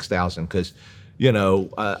say 6,000, because,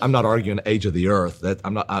 I'm not arguing the age of the earth. That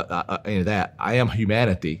I'm not any of that. I am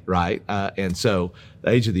humanity, right? And so the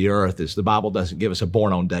age of the earth is, the Bible doesn't give us a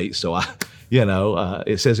born on date. So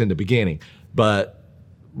it says in the beginning. But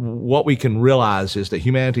what we can realize is that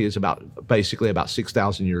humanity is basically about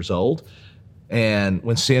 6,000 years old. And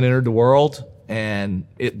when sin entered the world, and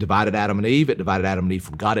it divided Adam and Eve. It divided Adam and Eve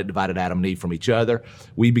from God. It divided Adam and Eve from each other.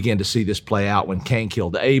 We begin to see this play out when Cain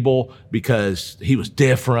killed Abel because he was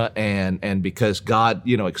different, and because God,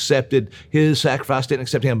 accepted his sacrifice, didn't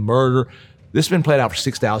accept him, murder. This has been played out for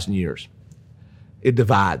 6,000 years. It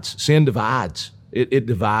divides. Sin divides. It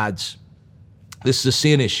divides. This is a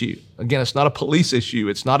sin issue. Again, it's not a police issue.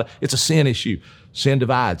 It's a sin issue. Sin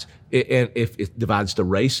divides. And if it divides the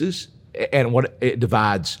races, and what it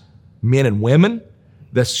divides men and women,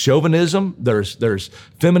 that's chauvinism. There's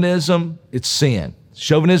feminism. It's sin.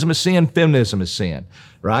 Chauvinism is sin. Feminism is sin,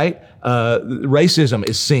 right? Racism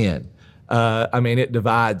is sin. It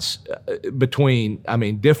divides between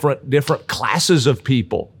different classes of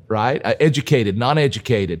people, right? Educated,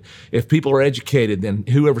 non-educated. If people are educated, then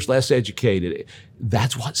whoever's less educated.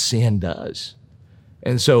 That's what sin does.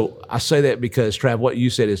 And so I say that because, Trav, what you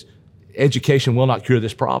said is education will not cure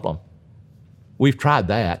this problem. We've tried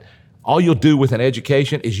that. All you'll do with an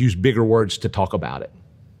education is use bigger words to talk about it,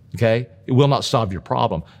 okay? It will not solve your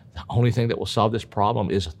problem. The only thing that will solve this problem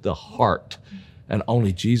is the heart, and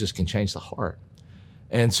only Jesus can change the heart.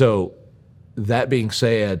 And so that being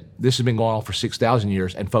said, this has been going on for 6,000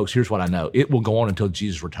 years, and folks, here's what I know. It will go on until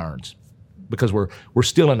Jesus returns, because we're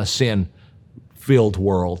still in a sin-filled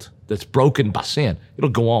world that's broken by sin. It'll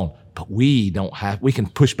go on, but we can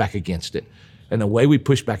push back against it. And the way we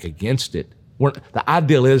push back against it, the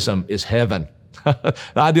idealism is heaven. The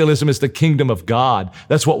idealism is the kingdom of God.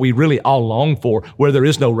 That's what we really all long for, where there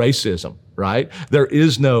is no racism, right? There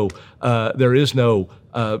is no violence.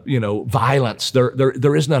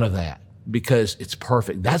 There is none of that, because it's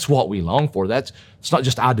perfect. That's what we long for. It's not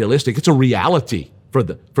just idealistic. It's a reality for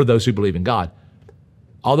those who believe in God.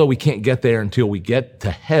 Although we can't get there until we get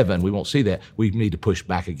to heaven, we won't see that. We need to push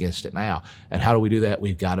back against it now. And how do we do that?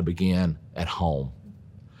 We've got to begin at home.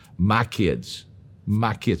 My kids.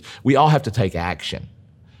 We all have to take action,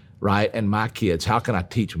 right? And my kids, how can I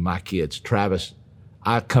teach my kids? Travis,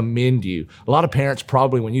 I commend you. A lot of parents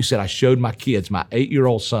probably, when you said I showed my kids, my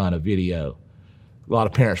 8-year-old son, a video, a lot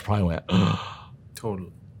of parents probably went, oh.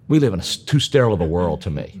 Totally. We live in too sterile of a world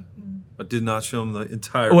to me. I did not show them the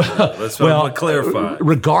entire world. That's what I want to clarify.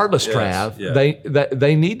 Regardless, Trav,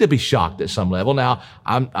 they need to be shocked at some level. Now,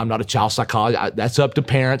 I'm not a child psychologist. That's up to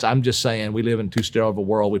parents. I'm just saying we live in too sterile of a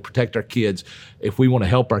world. We protect our kids. If we want to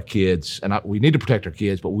help our kids, and we need to protect our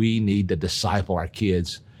kids, but we need to disciple our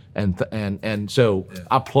kids And so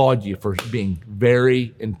I applaud you for being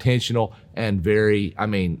very intentional and very,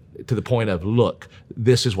 to the point of, look,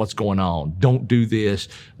 this is what's going on. Don't do this.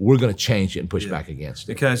 We're going to change it and push back against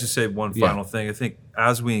it. And can I just say one final thing? I think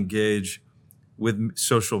as we engage with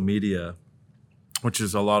social media, which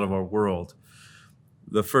is a lot of our world,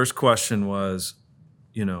 the first question was,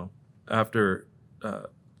 after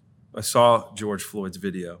I saw George Floyd's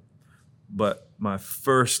video, but my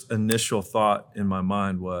first initial thought in my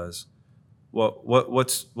mind was,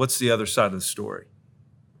 what's the other side of the story?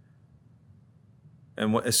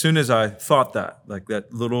 And as soon as I thought that, like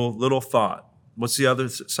that little thought, what's the other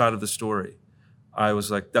side of the story? I was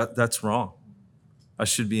like, that's wrong. I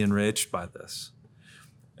should be enraged by this.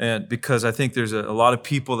 And because I think there's a lot of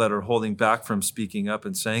people that are holding back from speaking up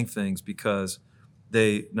and saying things because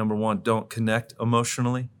they, number one, don't connect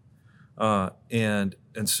emotionally. And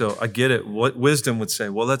so I get it. What wisdom would say,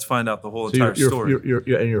 well, let's find out the whole entire story.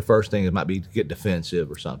 And your first thing might be to get defensive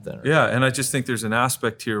or something. Yeah, and I just think there's an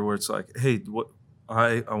aspect here where it's like, hey,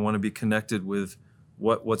 I want to be connected with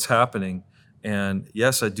what's happening. And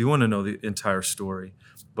yes, I do want to know the entire story,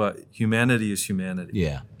 but humanity is humanity.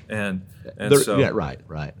 Yeah. And so yeah, right.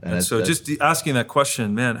 And so just asking that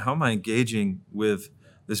question, man, how am I engaging with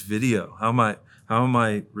this video? How am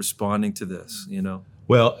I responding to this?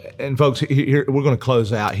 Well, and folks, here we're going to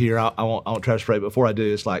close out here. I won't try to pray. Before I do,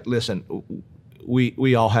 it's like, listen,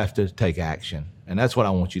 we all have to take action, and that's what I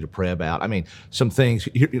want you to pray about. Some things.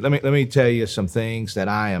 Let me tell you some things that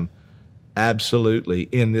I am absolutely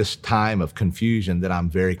in this time of confusion that I'm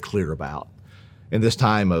very clear about, in this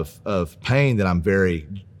time of pain that I'm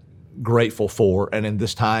very grateful for, and in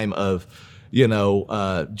this time of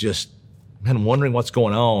just wondering what's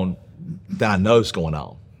going on that I know is going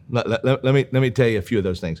on. Let me tell you a few of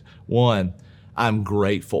those things. One, I'm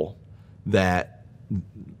grateful that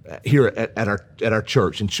here at our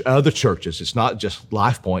church and other churches, it's not just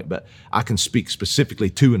Life Point, but I can speak specifically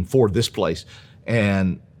to and for this place,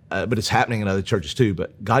 but it's happening in other churches too.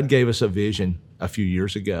 But God gave us a vision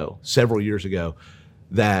several years ago,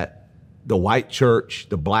 that the white church,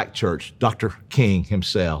 the black church, Dr. King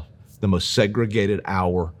himself, the most segregated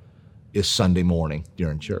hour is Sunday morning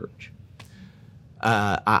during church.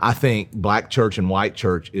 I think black church and white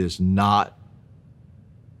church is not,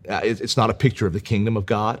 it's not a picture of the kingdom of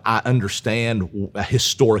God. I understand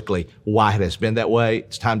historically why it has been that way.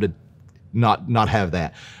 It's time to not have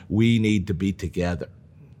that. We need to be together,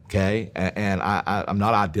 okay? And I'm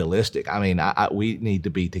not idealistic. We need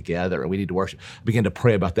to be together, and we need to worship. I began to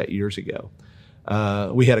pray about that years ago.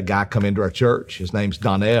 We had a guy come into our church. His name's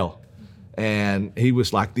Donnell, and he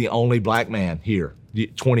was like the only black man here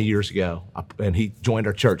 20 years ago, and he joined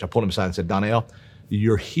our church. I pulled him aside and said, Donnell,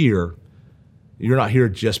 you're here. You're not here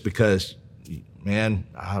just because, man,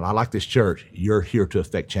 I like this church. You're here to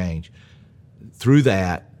affect change. Through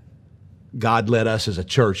that, God led us as a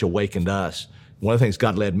church, awakened us. One of the things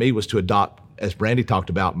God led me was to adopt, as Brandy talked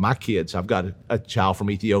about, my kids. I've got a child from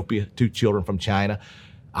Ethiopia, 2 children from China.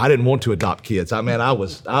 I didn't want to adopt kids. I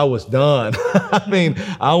was done.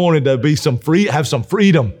 I wanted to have some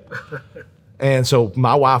freedom. And so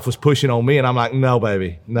my wife was pushing on me, and I'm like, no,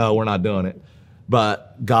 baby, no, we're not doing it.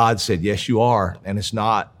 But God said, yes, you are. And it's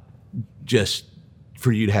not just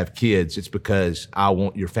for you to have kids. It's because I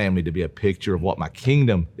want your family to be a picture of what my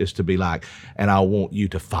kingdom is to be like, and I want you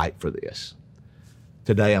to fight for this.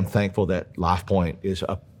 Today, I'm thankful that Life Point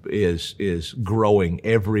is growing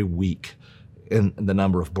every week in the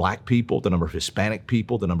number of black people, the number of Hispanic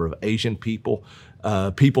people, the number of Asian people,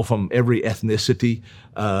 people from every ethnicity.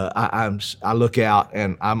 I look out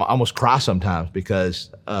and I almost cry sometimes because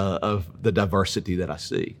of the diversity that I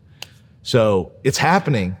see. So it's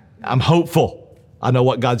happening. I'm hopeful. I know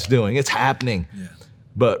what God's doing. It's happening. Yeah.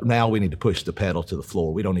 But now we need to push the pedal to the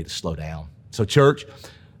floor. We don't need to slow down. So church,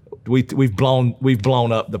 we've blown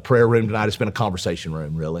up the prayer room tonight. It's been a conversation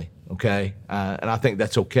room, really. Okay? And I think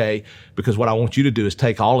that's okay, because what I want you to do is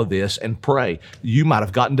take all of this and pray. You might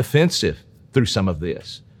have gotten defensive through some of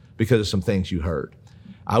this because of some things you heard.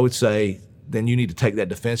 I would say then you need to take that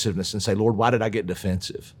defensiveness and say, Lord, why did I get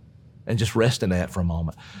defensive? And just rest in that for a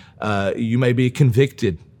moment. You may be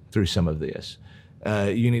convicted through some of this.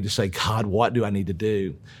 You need to say, God, what do I need to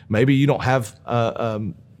do? Maybe you don't have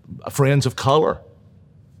friends of color.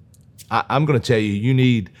 I'm going to tell you,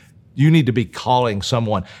 you need to be calling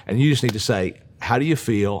someone, and you just need to say, how do you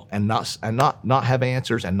feel, and not have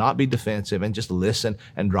answers, and not be defensive, and just listen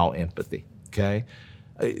and draw empathy, okay?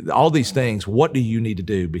 All these things, what do you need to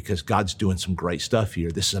do? Because God's doing some great stuff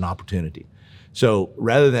here. This is an opportunity. So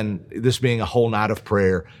rather than this being a whole night of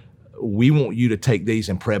prayer, we want you to take these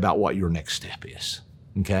and pray about what your next step is,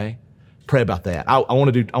 okay? pray about that. I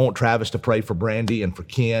want Travis to pray for Brandy and for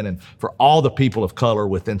Ken and for all the people of color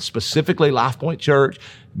within specifically Life Point Church,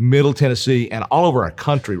 Middle Tennessee, and all over our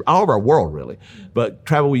country, all over our world, really. But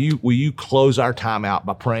Travis, will you close our time out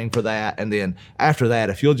by praying for that? And then after that,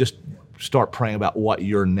 if you'll just start praying about what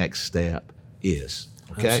your next step is.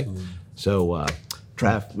 Okay? Absolutely. So,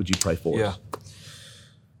 Trav, would you pray for us?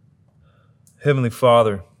 Heavenly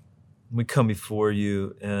Father, we come before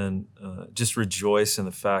you and just rejoice in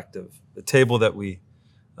the fact of the table that we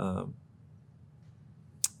are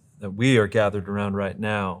gathered around right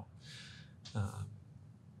now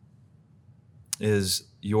is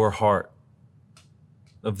your heart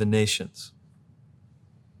of the nations.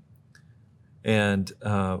 And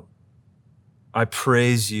I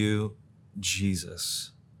praise you,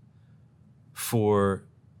 Jesus, for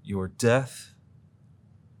your death,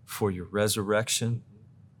 for your resurrection,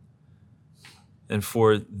 and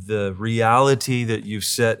for the reality that you've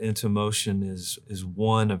set into motion is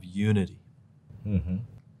one of unity. Mm-hmm.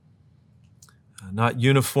 Not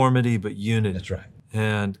uniformity, but unity. That's right.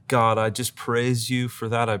 And God, I just praise you for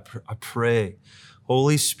that. I pray,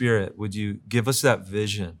 Holy Spirit, would you give us that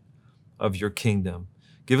vision of your kingdom?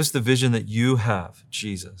 Give us the vision that you have,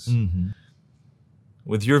 Jesus. Mm-hmm.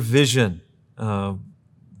 With your vision,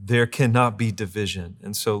 there cannot be division.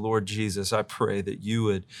 And so, Lord Jesus, I pray that you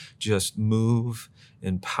would just move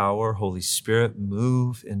in power. Holy Spirit,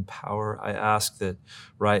 move in power. I ask that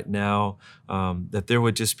right now that there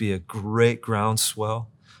would just be a great groundswell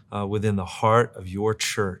within the heart of your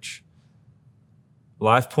church.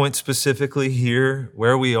 Life Point specifically here,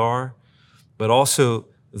 where we are, but also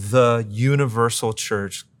the universal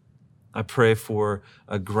church. I pray for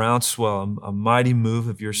a groundswell, a mighty move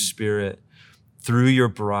of your Spirit through your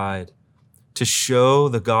bride to show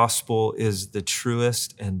the gospel is the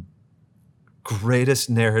truest and greatest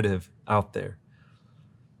narrative out there.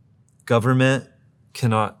 Government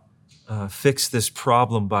cannot fix this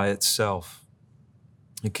problem by itself.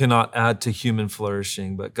 It cannot add to human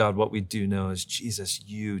flourishing, but God, what we do know is, Jesus,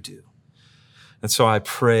 you do. And so I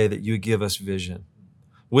pray that you give us vision.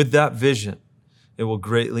 With that vision, it will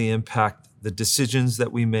greatly impact the decisions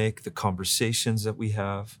that we make, the conversations that we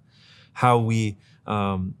have, how we,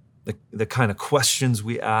 the kind of questions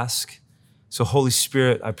we ask. So Holy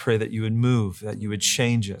Spirit, I pray that you would move, that you would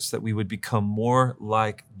change us, that we would become more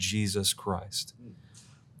like Jesus Christ.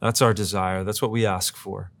 That's our desire. That's what we ask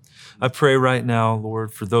for. I pray right now,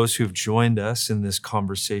 Lord, for those who have joined us in this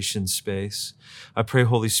conversation space. I pray,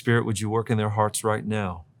 Holy Spirit, would you work in their hearts right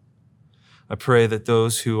now? I pray that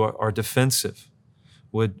those who are defensive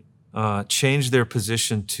would change their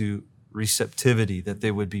position to receptivity, that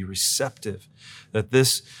they would be receptive, that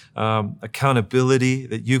this accountability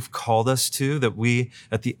that you've called us to, that we,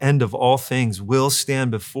 at the end of all things, will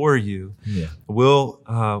stand before you. Yeah. Will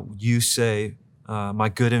you say, my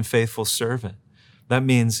good and faithful servant? That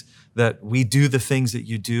means that we do the things that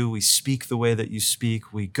you do. We speak the way that you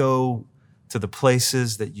speak. We go to the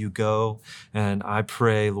places that you go. And I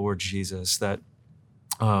pray, Lord Jesus, that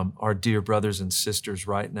our dear brothers and sisters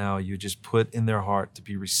right now, you just put in their heart to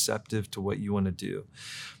be receptive to what you want to do.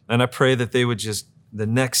 And I pray that they would just, the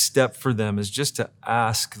next step for them is just to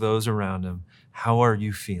ask those around them, how are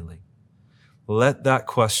you feeling? Let that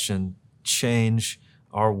question change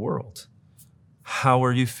our world. How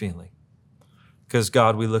are you feeling? Because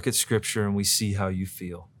God, we look at Scripture and we see how you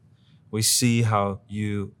feel. We see how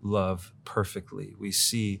you love perfectly. We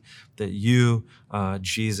see that you,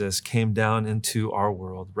 Jesus, came down into our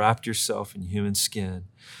world, wrapped yourself in human skin,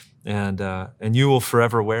 and you will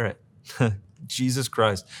forever wear it. Jesus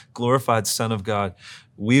Christ, glorified Son of God,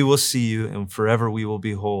 we will see you and forever we will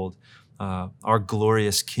behold our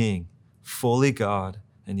glorious King, fully God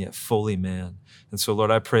and yet fully man. And so,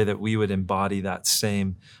 Lord, I pray that we would embody that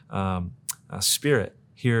same spirit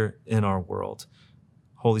here in our world.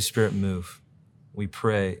 Holy Spirit, move. We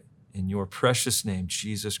pray in your precious name,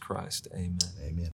 Jesus Christ. Amen. Amen.